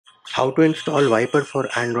How to install Viper for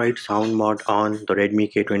Android Sound Mod on the Redmi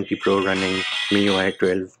K20 Pro running MIUI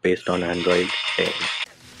 12 based on Android 10.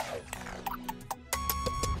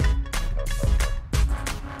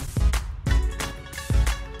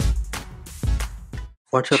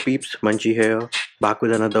 What's up peeps, Munchie here, back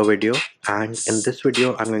with another video, and in this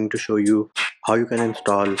video I'm going to show you how you can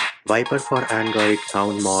install Viper for Android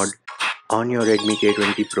Sound Mod on your Redmi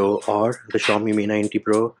K20 Pro or the Xiaomi Mi 90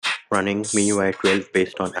 Pro running MIUI 12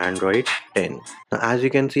 based on Android 10. Now as you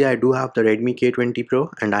can see, I do have the Redmi K20 Pro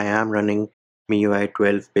and I am running MIUI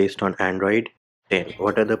 12 based on Android 10.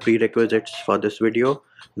 What are the prerequisites for this video?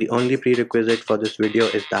 The only prerequisite for this video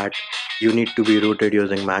is that you need to be rooted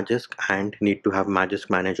using Magisk and need to have Magisk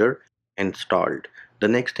Manager installed. The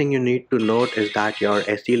next thing you need to note is that your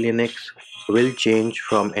SE Linux will change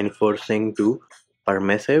from enforcing to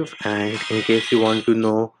permissive, and in case you want to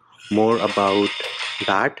know more about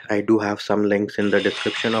that, I do have some links in the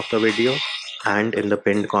description of the video and in the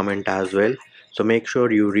pinned comment as well, so make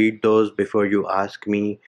sure you read those before you ask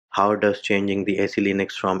me how does changing the SE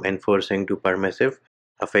Linux from enforcing to permissive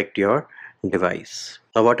affect your device.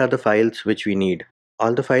 Now what are the files which we need?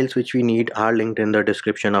 All the files which we need are linked in the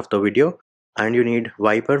description of the video, and you need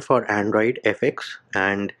Viper for Android FX,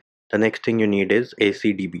 and the next thing you need is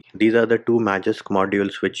ACDB. These are the two Magisk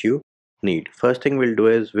modules which you need. First thing we'll do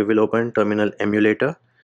is we will open terminal emulator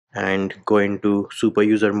and go into super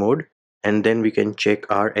user mode, and then we can check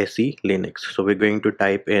our SE Linux. So we're going to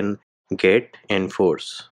type in get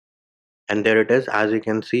enforce, and there it is. As you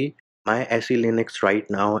can see, my SE Linux right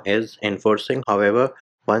now is enforcing. However,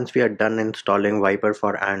 once we are done installing Viper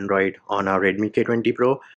for Android on our Redmi K20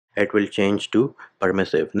 Pro, it will change to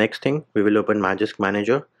permissive. Next thing, we will open Magisk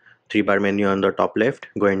Manager, 3-bar menu on the top left,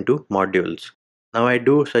 go into modules. Now I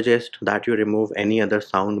do suggest that you remove any other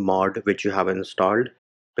sound mod which you have installed,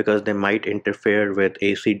 because they might interfere with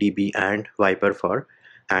ACDB and Viper for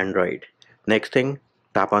Android. Next thing,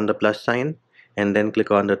 tap on the plus sign and then click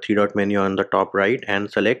on the 3-dot menu on the top right and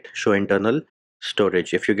select show internal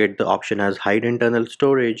storage. If you get the option as hide internal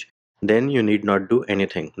storage, then you need not do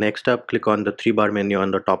anything. Next up, click on the 3-bar menu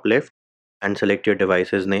on the top left and select your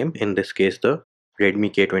device's name, in this case the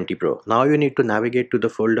Redmi K20 Pro. Now you need to navigate to the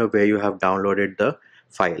folder where you have downloaded the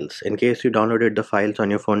files. In case you downloaded the files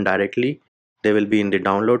on your phone directly, they will be in the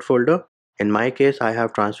download folder. In my case, I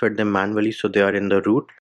have transferred them manually, so they are in the root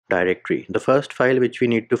directory. The first file which we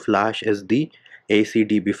need to flash is the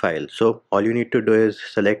ACDB file. So all you need to do is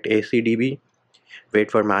select ACDB,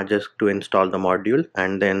 wait for Magisk to install the module,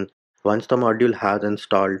 and then once the module has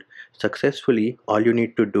installed successfully, all you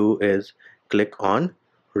need to do is click on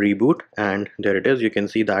reboot, and there it is. You can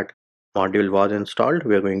see that module was installed.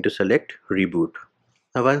 We are going to select reboot.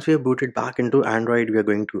 Now once we have booted back into Android, we are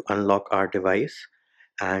going to unlock our device,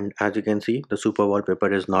 and as you can see, the super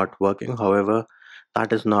wallpaper is not working. However,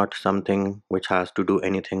 that is not something which has to do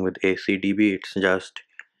anything with ACDB, it's just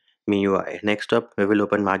MIUI. Next up, we will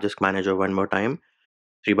open Magisk Manager one more time,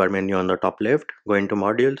 3-bar menu on the top left, go into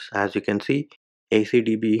modules. As you can see,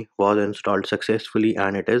 ACDB was installed successfully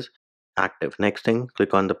and it is active. Next thing,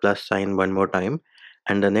 click on the plus sign one more time,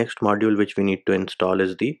 and the next module which we need to install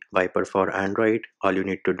is the Viper for Android. All you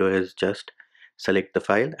need to do is just select the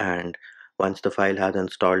file, and once the file has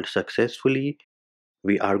installed successfully,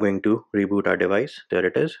 we are going to reboot our device. There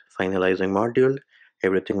it is, finalizing module.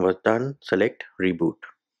 Everything was done. Select reboot.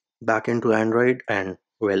 Back into Android, and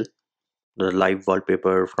well, the live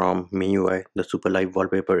wallpaper from MIUI, the super live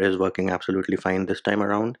wallpaper, is working absolutely fine this time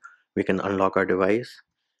around. We can unlock our device.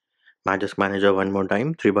 Magisk Manager one more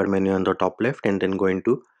time, 3-bar menu on the top left, and then go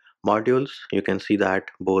into modules. You can see that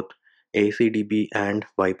both ACDB and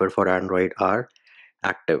Viper for Android are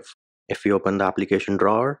active. If we open the application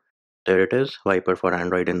drawer, there it is, Viper for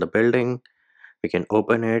Android in the building. We can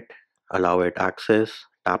open it, allow it access,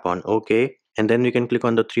 tap on OK, and then we can click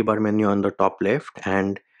on the 3-bar menu on the top left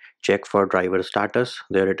and check for driver status.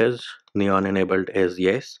 There it is, neon enabled is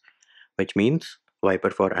yes, which means Viper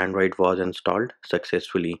for Android was installed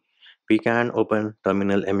successfully. We can open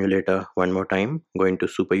terminal emulator one more time, go into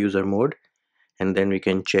super user mode, and then we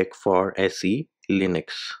can check for SE Linux.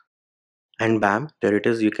 And bam, there it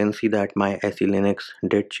is. You can see that my SE Linux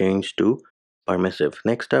did change to permissive.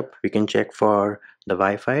 Next up, we can check for the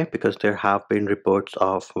Wi-Fi, because there have been reports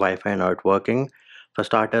of Wi-Fi not working. For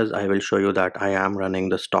starters, I will show you that I am running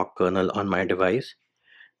the stock kernel on my device.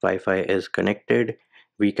 Wi-Fi is connected.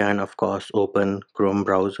 We can of course open Chrome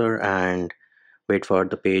browser and wait for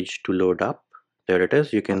the page to load up. There it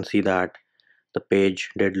is. You can see that the page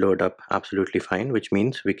did load up absolutely fine, which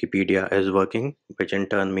means Wikipedia is working, which in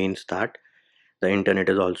turn means that the internet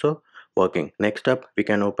is also working. Next up, we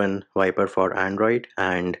can open Viper for Android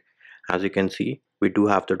and As you can see, we do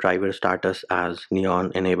have the driver status as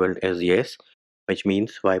neon enabled as yes, which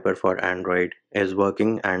means Viper for Android is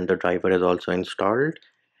working and the driver is also installed.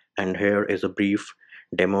 And here is a brief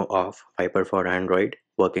demo of Viper for Android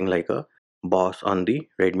working like a boss on the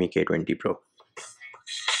Redmi K20 Pro.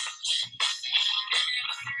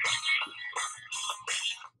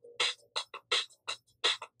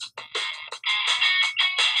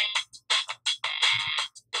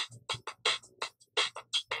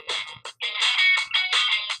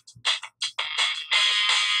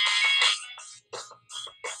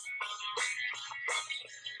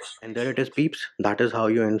 And there it is, peeps. That is how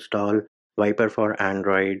you install Viper for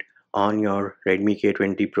Android on your Redmi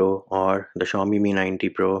K20 Pro or the Xiaomi Mi 90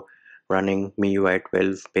 Pro running MIUI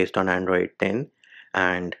 12 based on Android 10.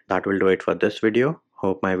 And that will do it for this video.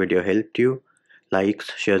 Hope my video helped you.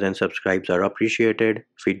 Likes, shares and subscribes are appreciated.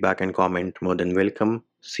 Feedback and comment more than welcome.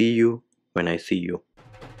 See you when I see you.